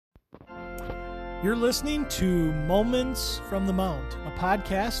You're listening to Moments from the Mount, a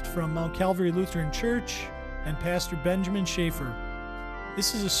podcast from Mount Calvary Lutheran Church and Pastor Benjamin Schaefer.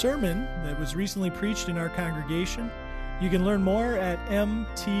 This is a sermon that was recently preached in our congregation. You can learn more at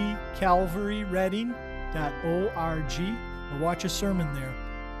mtcalvaryreading.org or watch a sermon there.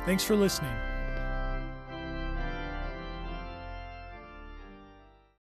 Thanks for listening.